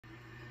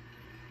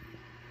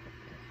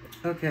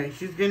Okay,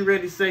 she's getting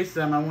ready to say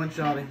something. I want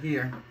y'all to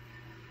hear.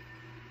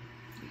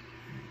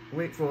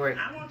 Wait for it.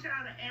 I want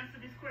y'all to answer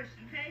this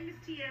question. Hey, Miss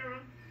Tiara.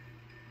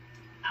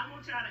 I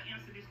want y'all to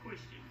answer this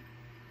question.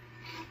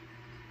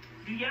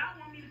 Do y'all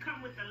want me to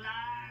come with the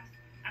lives?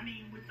 I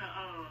mean, with the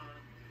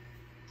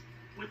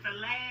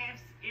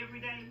laughs every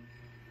day?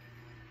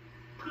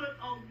 Put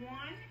a 1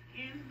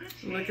 in the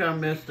chat. Look how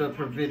messed up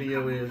her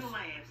video is. With the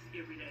laughs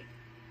every day.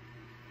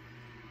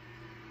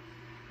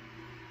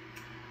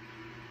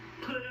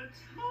 Put a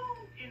 2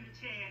 in the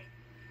chat.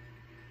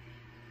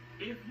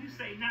 If you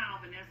say, "No,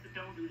 Vanessa,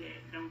 don't do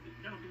that. Don't do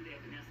that,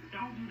 Vanessa.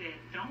 Don't do that.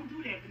 Don't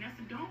do that,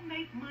 Vanessa. Don't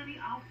make money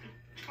off the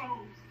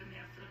trolls,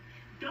 Vanessa.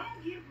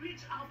 Don't get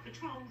rich off the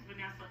trolls,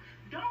 Vanessa.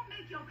 Don't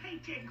make your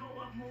paycheck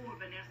go up more,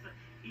 Vanessa.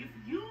 If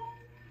you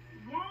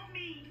want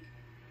me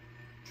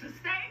to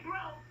stay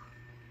broke,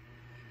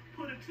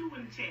 put a 2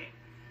 in the chat.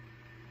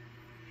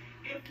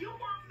 If you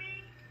want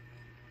me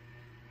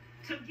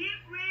to get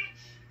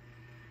rich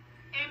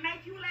and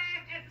make you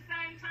laugh at the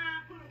same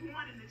time, put a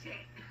 1 in the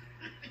chat."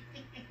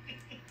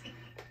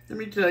 Let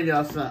me tell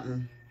y'all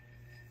something.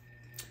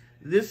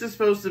 This is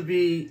supposed to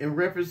be a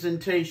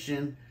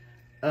representation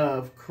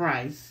of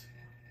Christ,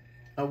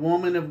 a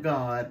woman of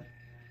God,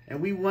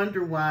 and we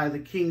wonder why the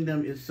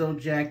kingdom is so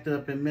jacked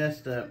up and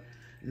messed up,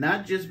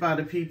 not just by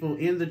the people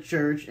in the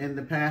church and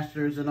the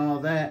pastors and all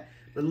that,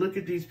 but look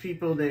at these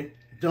people that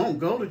don't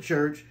go to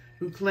church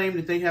who claim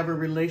that they have a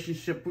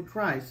relationship with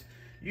Christ.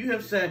 You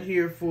have sat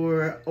here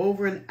for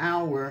over an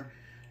hour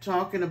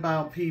talking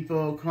about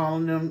people,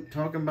 calling them,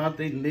 talking about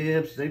their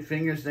lips, their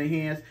fingers, their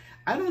hands.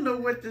 I don't know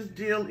what this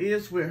deal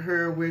is with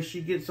her where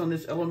she gets on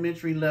this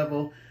elementary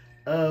level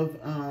of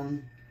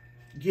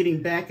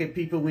getting back at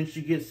people when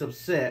she gets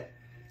upset.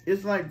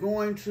 It's like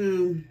going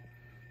to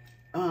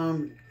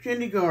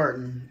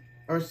kindergarten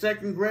or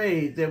 2nd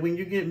grade, that when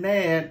you get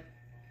mad,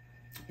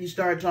 you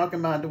start talking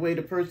about the way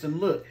the person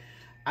looked.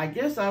 I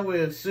guess I would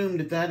assume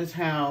that that is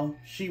how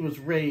she was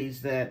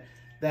raised,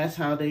 that's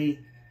how they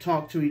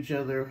talk to each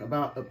other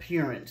about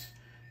appearance,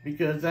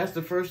 because that's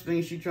the first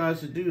thing she tries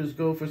to do is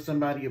go for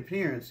somebody's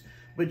appearance.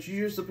 But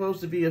you're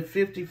supposed to be a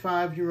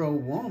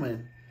 55-year-old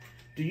woman.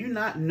 Do you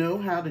not know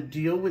how to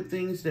deal with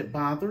things that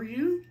bother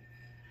you?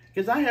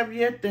 Because I have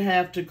yet to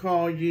have to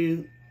call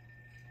you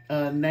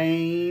a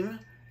name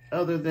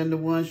other than the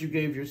ones you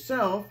gave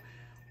yourself,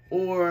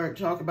 or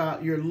talk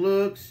about your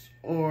looks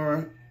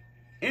or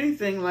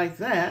anything like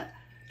that.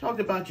 Talk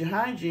about your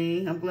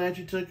hygiene. I'm glad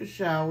you took a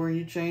shower and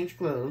you changed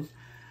clothes.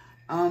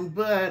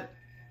 But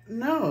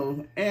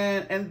no,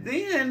 and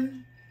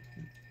then,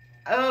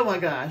 oh my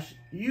gosh,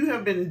 you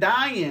have been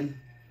dying.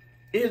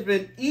 It has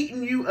been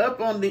eating you up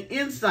on the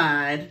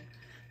inside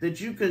that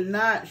you could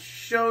not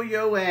show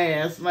your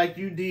ass like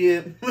you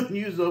did when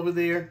you was over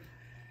there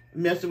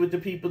messing with the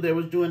people that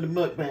was doing the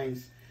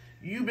mukbangs.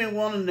 You've been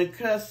wanting to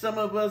cuss some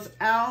of us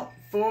out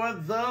for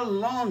the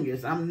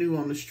longest. I'm new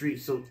on the street,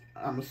 so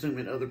I'm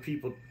assuming other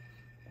people.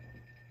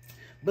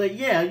 But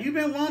yeah, you've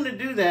been wanting to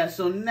do that.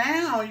 So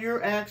now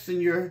you're asking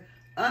your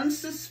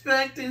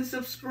unsuspecting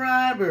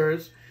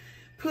subscribers,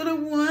 put a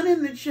 1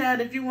 in the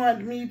chat if you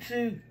want me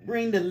to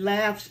bring the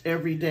laughs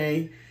every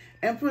day.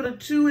 And put a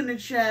 2 in the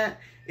chat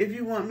if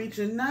you want me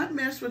to not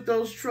mess with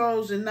those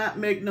trolls and not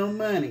make no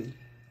money.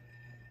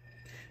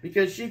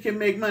 Because she can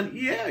make money.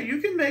 Yeah,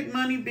 you can make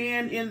money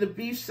being in the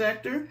beef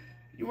sector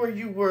where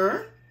you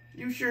were.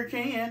 You sure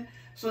can.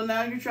 So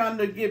now you're trying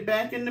to get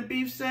back in the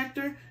beef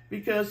sector?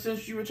 Because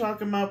since you were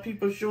talking about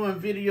people showing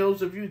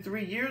videos of you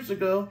 3 years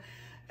ago,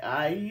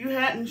 you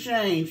hadn't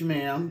changed,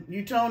 ma'am.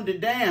 You toned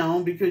it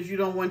down because you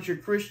don't want your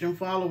Christian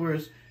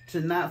followers to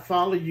not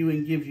follow you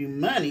and give you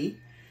money,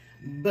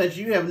 but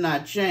you have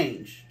not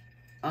changed.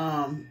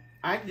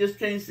 I just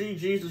can't see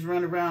Jesus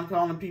running around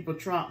calling people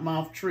trot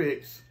mouth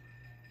tricks.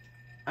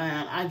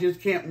 And I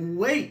just can't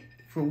wait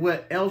for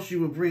what else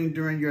you will bring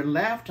during your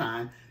laugh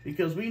time,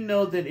 because we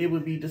know that it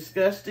would be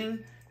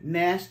disgusting,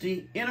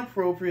 nasty,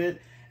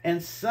 inappropriate,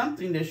 and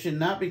something that should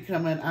not be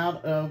coming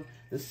out of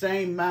the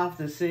same mouth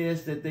that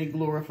says that they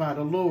glorify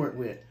the Lord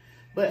with.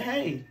 But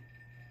hey,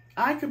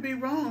 I could be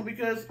wrong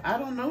because I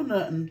don't know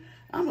nothing.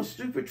 I'm a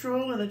stupid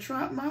troll and a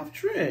trot mouth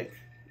trick.